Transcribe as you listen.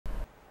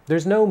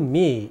There's no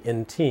me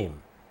in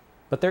team,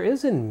 but there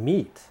is in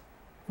meat.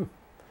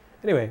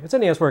 Anyway, it's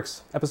NES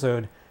Works,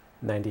 episode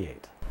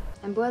 98.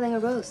 I'm boiling a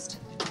roast.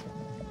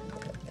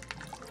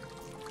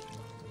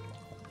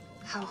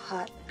 How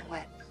hot and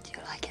wet do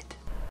you like it?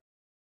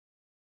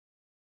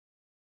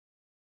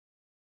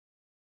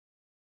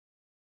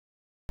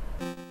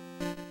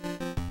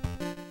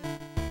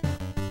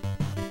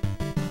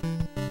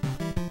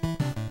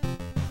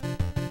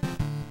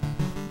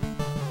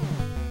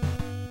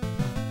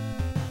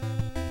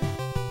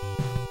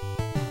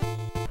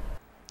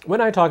 When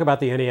I talk about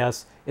the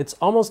NES, it's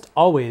almost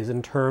always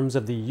in terms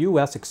of the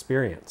US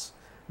experience.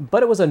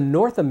 But it was a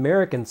North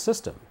American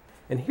system,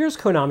 and here's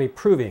Konami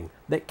proving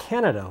that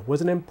Canada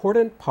was an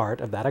important part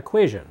of that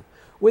equation,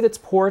 with its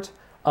port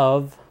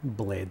of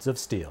Blades of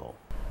Steel.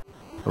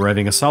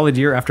 Arriving a solid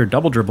year after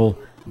Double Dribble,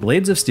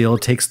 Blades of Steel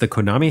takes the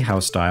Konami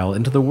house style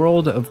into the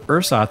world of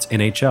ersatz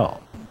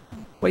NHL.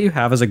 What you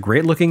have is a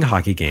great-looking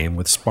hockey game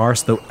with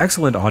sparse though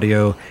excellent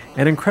audio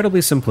and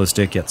incredibly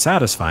simplistic yet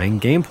satisfying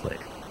gameplay.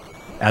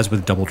 As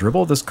with Double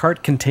Dribble, this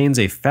cart contains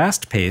a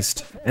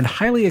fast-paced and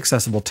highly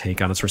accessible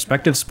take on its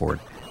respective sport,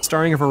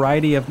 starring a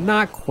variety of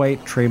not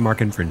quite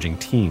trademark-infringing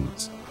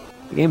teams.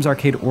 The game's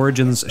arcade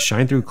origins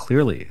shine through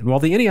clearly, and while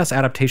the NES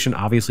adaptation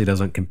obviously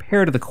doesn't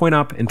compare to the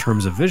coin-op in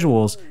terms of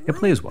visuals, it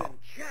plays well.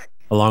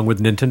 Along with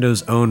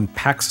Nintendo's own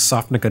Pax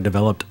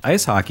Sofnica-developed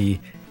ice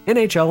hockey,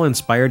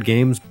 NHL-inspired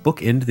games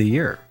bookend the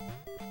year.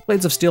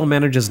 Blades of Steel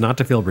manages not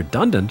to feel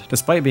redundant,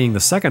 despite being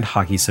the second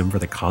hockey sim for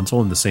the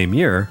console in the same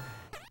year,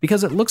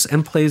 because it looks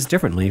and plays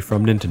differently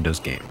from Nintendo's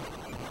game.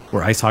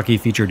 Where ice hockey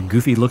featured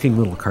goofy-looking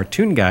little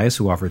cartoon guys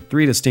who offered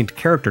 3 distinct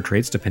character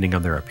traits depending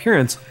on their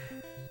appearance,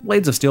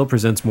 Blades of Steel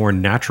presents more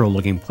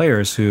natural-looking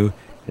players who,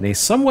 in a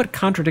somewhat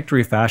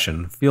contradictory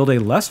fashion, field a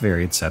less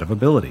varied set of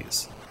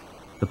abilities.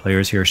 The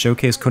players here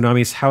showcase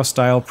Konami's house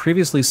style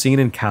previously seen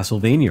in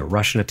Castlevania,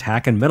 Russian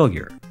Attack, and Metal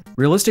Gear,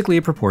 realistically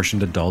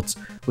proportioned adults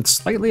with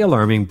slightly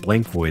alarming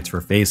blank voids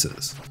for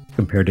faces.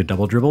 Compared to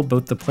Double Dribble,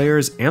 both the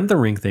players and the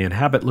rink they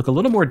inhabit look a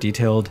little more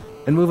detailed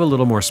and move a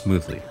little more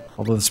smoothly,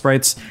 although the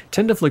sprites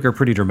tend to flicker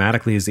pretty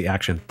dramatically as the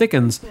action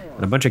thickens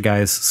and a bunch of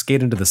guys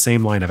skate into the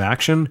same line of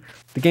action.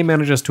 The game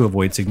manages to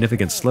avoid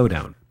significant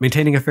slowdown,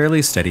 maintaining a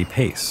fairly steady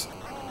pace.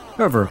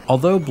 However,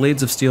 although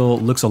Blades of Steel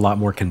looks a lot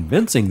more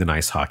convincing than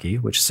ice hockey,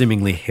 which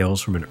seemingly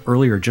hails from an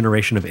earlier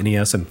generation of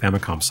NES and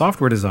Famicom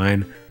software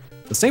design,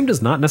 the same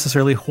does not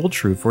necessarily hold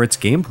true for its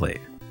gameplay.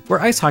 Where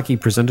ice hockey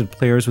presented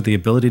players with the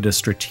ability to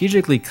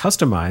strategically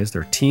customize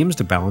their teams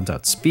to balance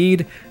out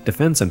speed,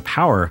 defense, and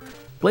power,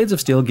 Blades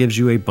of Steel gives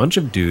you a bunch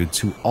of dudes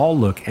who all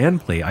look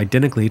and play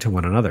identically to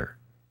one another.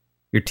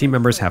 Your team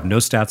members have no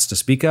stats to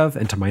speak of,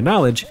 and to my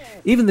knowledge,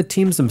 even the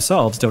teams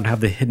themselves don't have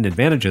the hidden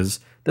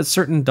advantages that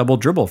certain Double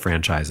Dribble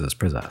franchises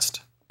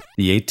possessed.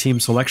 The 8 team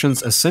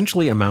selections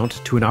essentially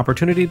amount to an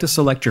opportunity to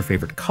select your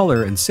favorite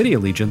color and city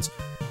allegiance,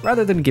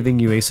 rather than giving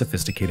you a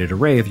sophisticated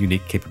array of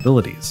unique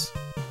capabilities.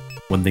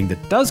 One thing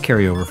that does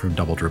carry over from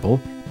Double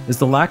Dribble is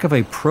the lack of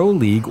a pro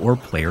league or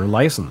player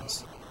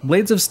license.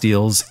 Blades of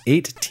Steel's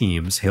 8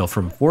 teams hail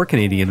from 4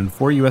 Canadian and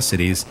 4 US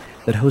cities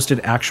that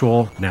hosted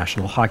actual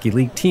National Hockey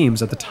League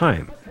teams at the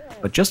time,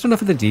 but just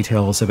enough of the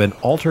details have been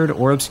altered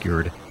or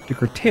obscured to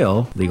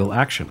curtail legal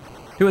action.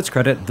 To its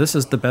credit, this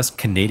is the best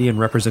Canadian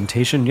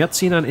representation yet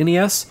seen on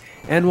NES,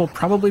 and will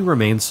probably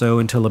remain so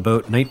until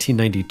about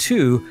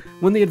 1992,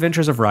 when The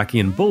Adventures of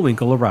Rocky and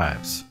Bullwinkle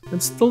arrives.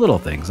 It's the little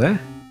things, eh?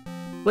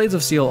 Blades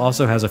of Steel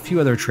also has a few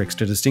other tricks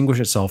to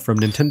distinguish itself from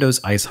Nintendo's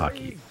ice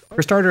hockey.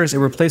 For starters, it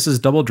replaces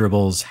Double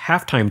Dribble's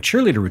halftime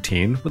cheerleader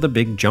routine with a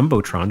big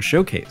Jumbotron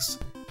showcase.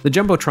 The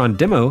Jumbotron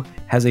demo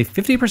has a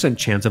 50%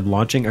 chance of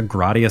launching a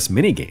Gradius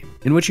minigame,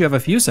 in which you have a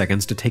few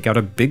seconds to take out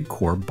a big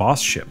core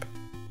boss ship.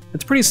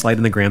 It's pretty slight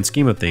in the grand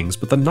scheme of things,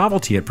 but the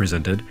novelty it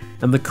presented,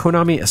 and the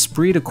Konami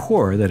esprit de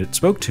corps that it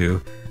spoke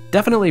to,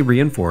 definitely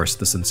reinforced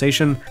the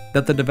sensation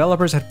that the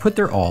developers had put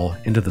their all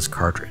into this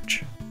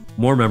cartridge.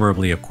 More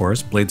memorably, of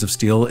course, Blades of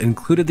Steel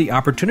included the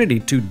opportunity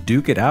to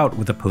duke it out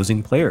with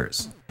opposing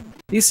players.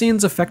 These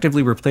scenes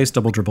effectively replaced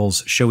Double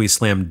Dribble's showy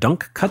slam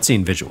dunk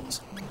cutscene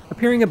visuals,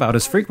 appearing about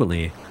as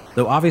frequently,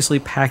 though obviously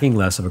packing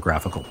less of a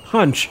graphical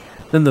punch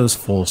than those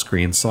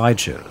full-screen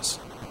slideshows.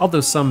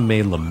 Although some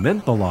may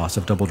lament the loss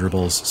of Double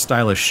Dribble's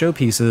stylish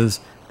showpieces,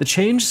 the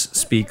change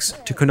speaks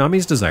to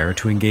Konami's desire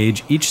to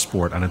engage each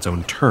sport on its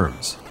own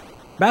terms.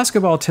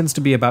 Basketball tends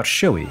to be about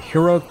showy,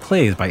 heroic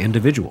plays by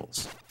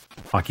individuals.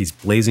 Hockey's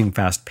blazing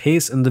fast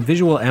pace and the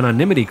visual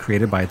anonymity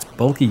created by its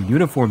bulky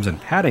uniforms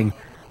and padding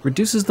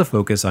reduces the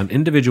focus on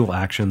individual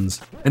actions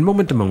and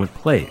moment-to-moment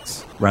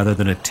plays. Rather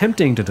than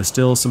attempting to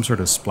distill some sort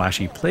of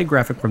splashy play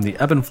graphic from the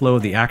ebb and flow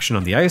of the action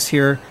on the ice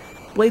here,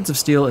 Blades of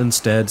Steel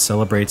instead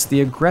celebrates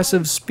the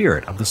aggressive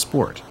spirit of the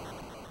sport.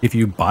 If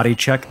you body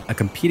check a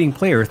competing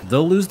player,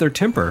 they'll lose their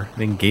temper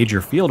and engage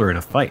your fielder in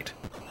a fight.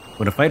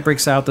 When a fight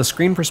breaks out, the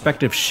screen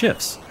perspective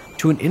shifts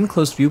to an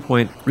in-close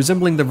viewpoint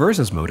resembling the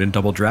Versus mode in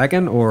Double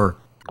Dragon or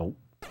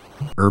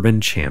Urban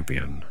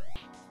Champion.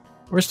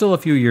 We're still a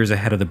few years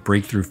ahead of the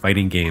breakthrough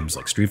fighting games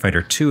like Street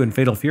Fighter II and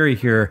Fatal Fury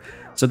here,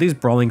 so these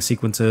brawling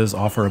sequences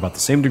offer about the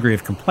same degree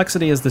of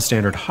complexity as the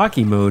standard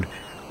hockey mode,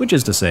 which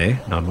is to say,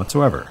 none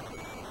whatsoever.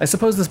 I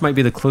suppose this might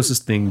be the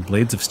closest thing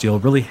Blades of Steel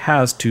really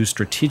has to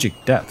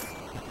strategic depth,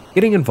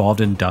 getting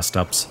involved in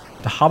dust-ups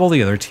to hobble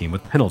the other team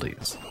with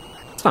penalties.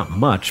 It's not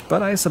much,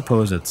 but I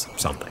suppose it's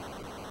something.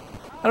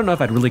 I don't know if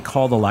I'd really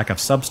call the lack of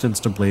substance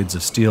to Blades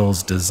of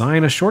Steel's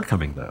design a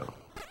shortcoming, though.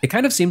 It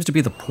kind of seems to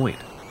be the point.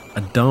 A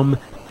dumb,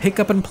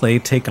 pick-up-and-play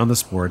take on the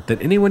sport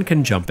that anyone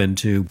can jump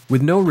into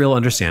with no real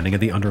understanding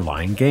of the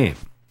underlying game.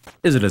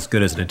 Is it as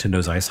good as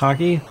Nintendo's ice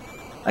hockey?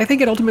 I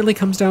think it ultimately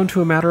comes down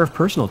to a matter of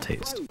personal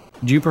taste.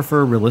 Do you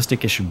prefer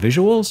realistic-ish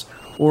visuals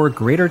or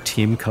greater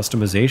team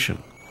customization?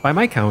 By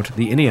my count,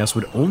 the NES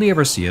would only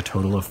ever see a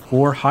total of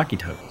 4 hockey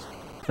titles,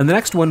 and the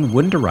next one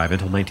wouldn't arrive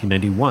until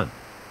 1991.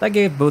 That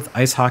gave both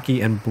ice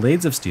hockey and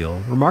Blades of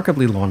Steel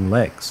remarkably long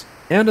legs,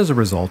 and as a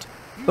result,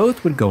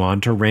 both would go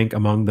on to rank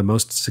among the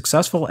most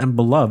successful and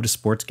beloved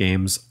sports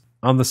games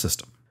on the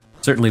system.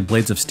 Certainly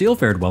Blades of Steel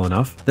fared well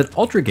enough that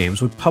Ultra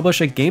Games would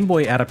publish a Game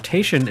Boy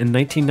adaptation in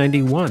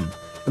 1991,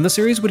 and the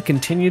series would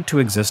continue to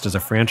exist as a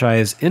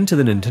franchise into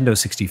the Nintendo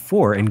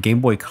 64 and Game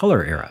Boy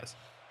Color eras.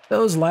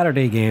 Those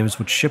latter-day games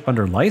would ship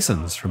under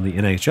license from the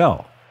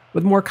NHL,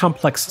 with more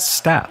complex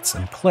stats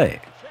and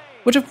play,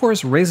 which of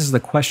course raises the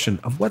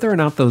question of whether or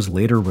not those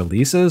later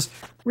releases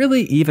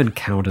really even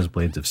count as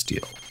Blades of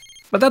Steel.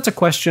 But that's a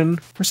question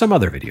for some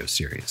other video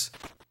series.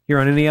 Here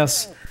on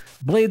NES,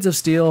 Blades of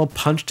Steel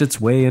punched its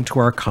way into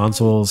our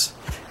consoles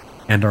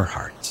and our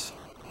hearts.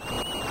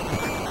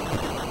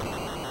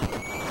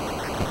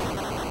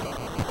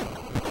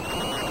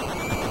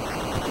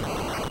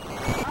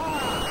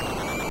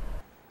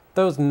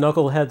 Those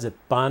knuckleheads at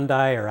Bondi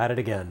are at it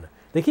again.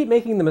 They keep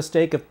making the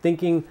mistake of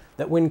thinking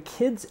that when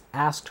kids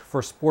asked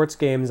for sports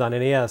games on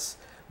NES,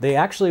 they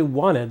actually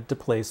wanted to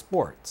play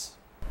sports.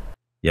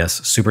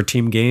 Yes, Super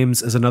Team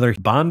Games is another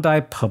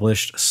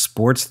Bondi-published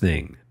sports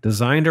thing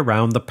designed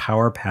around the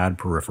Power Pad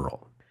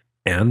peripheral.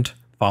 And,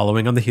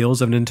 following on the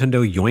heels of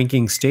Nintendo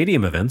yoinking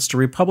stadium events to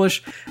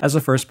republish as a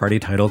first-party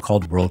title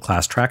called World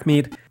Class Track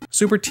Meet,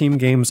 Super Team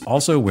Games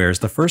also wears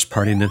the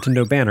first-party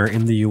Nintendo banner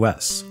in the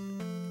US.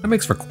 That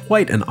makes for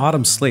quite an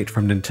autumn slate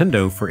from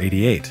Nintendo for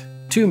 '88.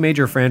 2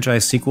 major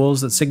franchise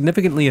sequels that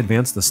significantly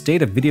advance the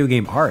state of video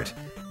game art,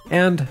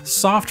 and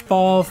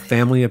softball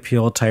family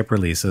appeal type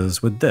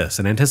releases with this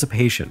in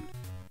anticipation.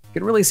 You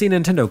can really see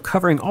Nintendo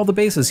covering all the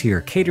bases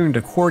here, catering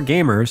to core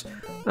gamers,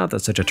 not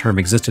that such a term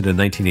existed in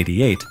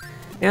 1988,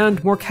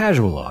 and more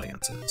casual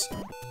audiences.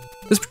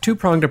 This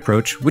 2-pronged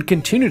approach would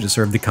continue to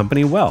serve the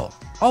company well,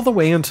 all the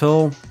way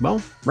until,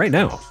 well, right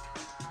now.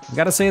 I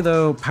gotta say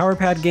though, Power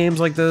Pad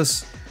games like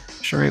this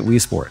sure ain't Wii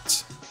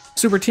Sports.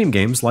 Super Team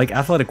Games, like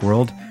Athletic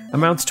World,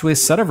 amounts to a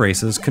set of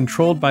races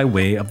controlled by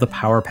way of the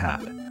Power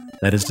Pad.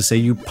 That is to say,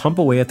 you pump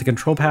away at the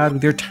control pad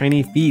with your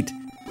tiny feet.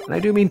 And I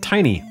do mean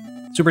tiny.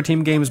 Super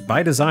Team Games,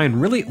 by design,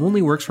 really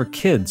only works for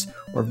kids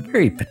or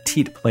very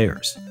petite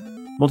players.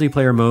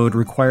 Multiplayer mode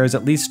requires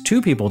at least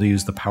 2 people to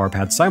use the Power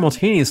Pad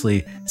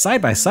simultaneously,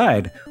 side by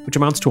side, which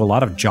amounts to a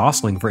lot of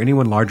jostling for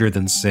anyone larger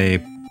than,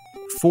 say,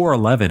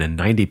 4'11" and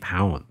 90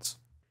 pounds.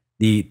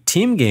 The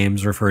team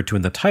games referred to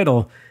in the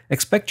title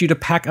expect you to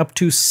pack up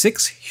to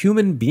 6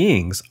 human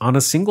beings on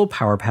a single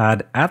Power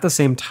Pad at the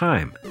same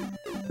time.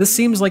 This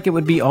seems like it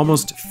would be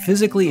almost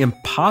physically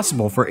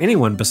impossible for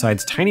anyone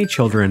besides tiny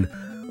children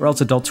or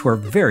else adults who are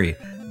very,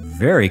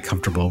 very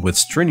comfortable with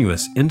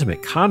strenuous,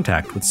 intimate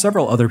contact with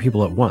several other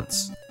people at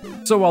once.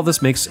 So while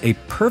this makes a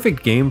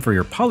perfect game for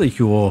your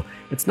polycule,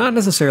 it's not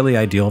necessarily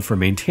ideal for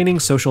maintaining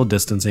social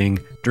distancing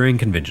during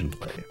convention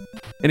play.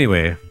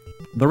 Anyway,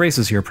 the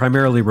races here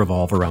primarily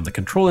revolve around the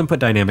control input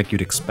dynamic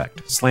you'd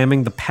expect,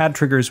 slamming the pad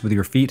triggers with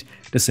your feet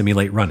to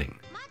simulate running.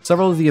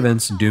 Several of the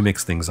events do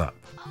mix things up.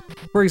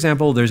 For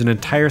example, there's an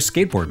entire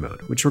skateboard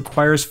mode, which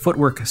requires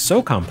footwork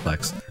so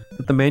complex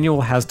that the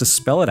manual has to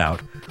spell it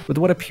out with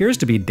what appears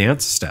to be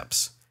dance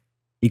steps.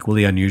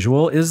 Equally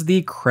unusual is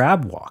the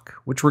crab walk,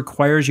 which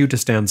requires you to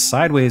stand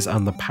sideways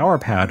on the power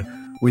pad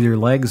with your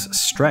legs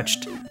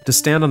stretched to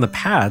stand on the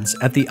pads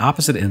at the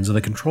opposite ends of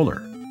the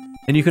controller.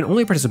 And you can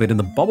only participate in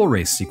the bubble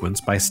race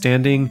sequence by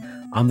standing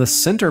on the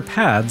center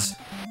pads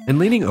and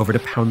leaning over to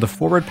pound the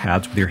forward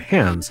pads with your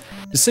hands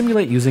to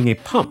simulate using a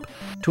pump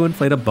to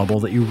inflate a bubble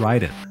that you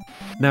ride in.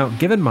 Now,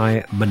 given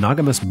my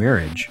monogamous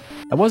marriage,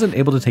 I wasn't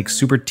able to take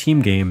Super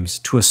Team Games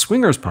to a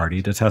swingers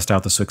party to test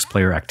out the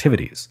 6-player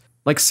activities,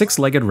 like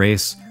 6-legged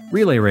race,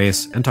 relay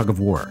race, and tug of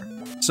war.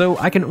 So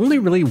I can only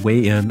really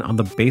weigh in on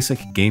the basic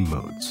game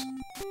modes.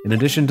 In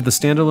addition to the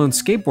standalone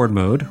skateboard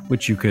mode,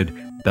 which you could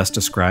best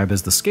describe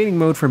as the skating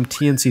mode from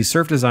TNC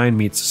Surf Design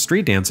meets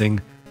street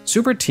dancing,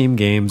 Super Team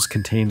Games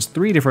contains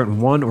 3 different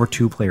 1- or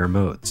 2-player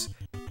modes.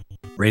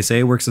 Race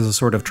A works as a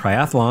sort of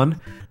triathlon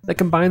that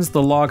combines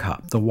the log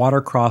hop, the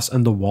watercross,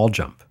 and the wall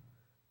jump.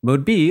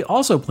 Mode B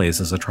also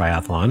plays as a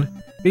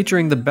triathlon,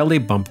 featuring the belly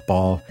bump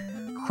ball,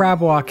 crab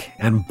walk,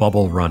 and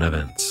bubble run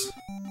events.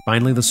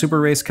 Finally, the Super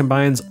Race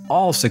combines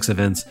all 6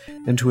 events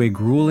into a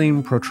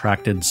grueling,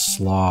 protracted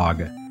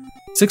slog.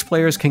 6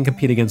 players can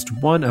compete against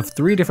one of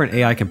 3 different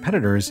AI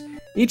competitors,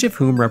 each of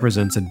whom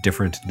represents a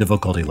different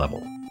difficulty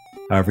level.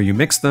 However you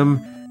mix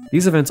them,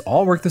 these events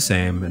all work the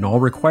same and all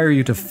require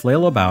you to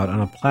flail about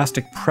on a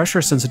plastic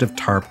pressure-sensitive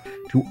tarp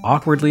to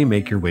awkwardly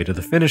make your way to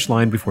the finish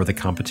line before the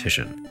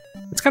competition.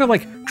 It's kind of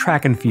like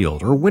track and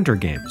field or winter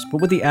games,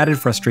 but with the added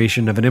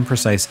frustration of an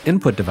imprecise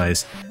input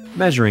device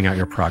measuring out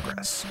your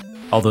progress.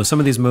 Although some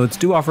of these modes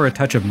do offer a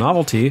touch of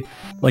novelty,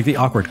 like the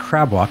awkward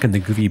crab walk and the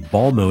goofy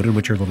ball mode in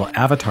which your little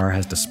avatar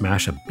has to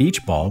smash a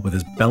beach ball with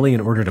his belly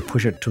in order to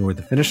push it toward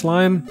the finish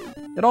line,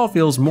 it all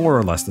feels more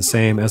or less the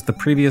same as the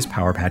previous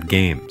PowerPad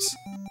games.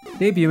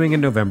 Debuting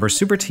in November,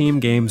 Super Team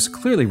Games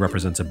clearly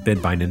represents a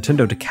bid by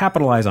Nintendo to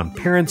capitalize on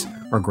parents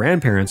or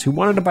grandparents who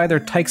wanted to buy their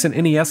Tykes an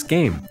NES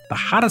game, the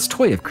hottest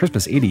toy of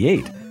Christmas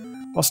 '88,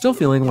 while still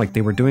feeling like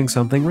they were doing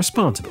something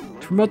responsible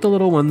to promote the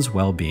little one's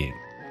well-being.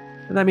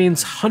 And that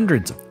means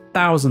hundreds of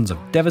thousands of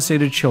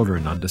devastated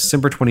children on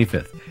December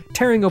 25th,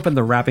 tearing open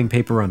the wrapping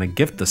paper on a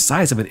gift the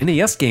size of an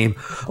NES game,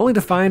 only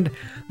to find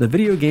the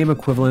video game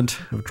equivalent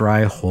of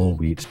dry whole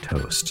wheat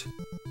toast.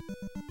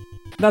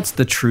 That's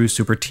the true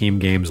Super Team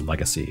Games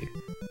legacy.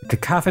 A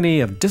cacophony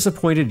of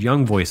disappointed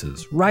young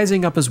voices,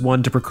 rising up as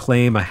one to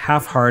proclaim a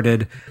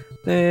half-hearted,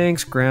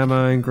 "Thanks,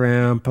 Grandma and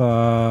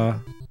Grandpa."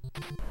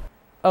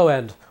 Oh,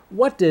 and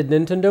what did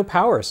Nintendo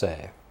Power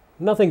say?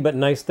 Nothing but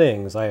nice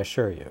things, I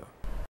assure you.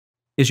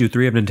 Issue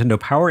 3 of Nintendo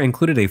Power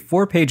included a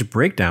 4-page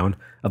breakdown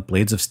of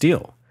Blades of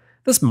Steel.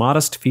 This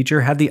modest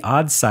feature had the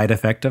odd side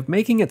effect of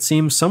making it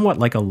seem somewhat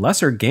like a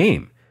lesser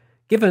game,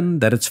 given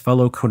that its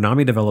fellow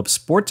Konami-developed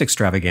sports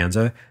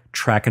extravaganza,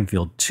 Track and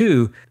Field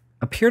 2,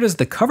 appeared as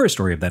the cover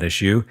story of that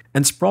issue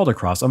and sprawled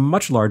across a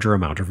much larger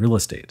amount of real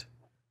estate.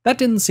 That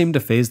didn't seem to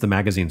faze the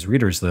magazine's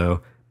readers,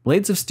 though.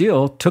 Blades of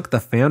Steel took the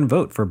fan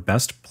vote for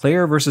Best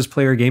Player vs.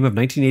 Player Game of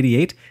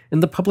 1988 in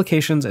the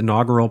publication's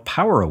inaugural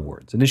Power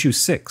Awards in issue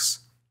 6.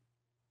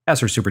 As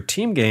for Super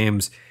Team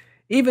Games,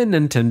 even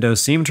Nintendo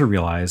seemed to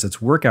realize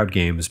its workout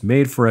games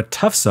made for a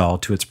tough sell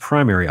to its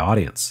primary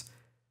audience.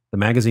 The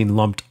magazine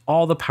lumped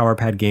all the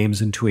PowerPad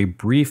games into a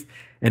brief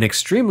and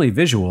extremely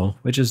visual,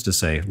 which is to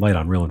say light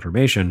on real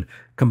information,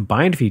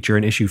 combined feature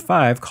in issue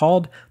 5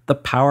 called the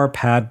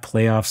PowerPad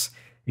Playoffs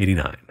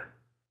 '89.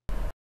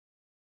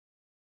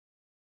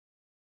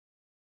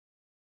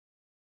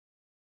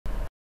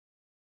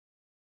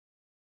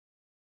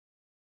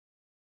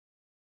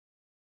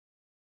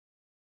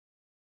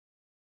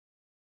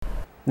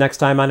 Next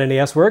time on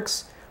NES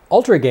Works,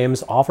 Ultra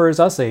Games offers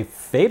us a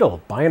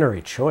fatal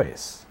binary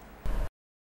choice.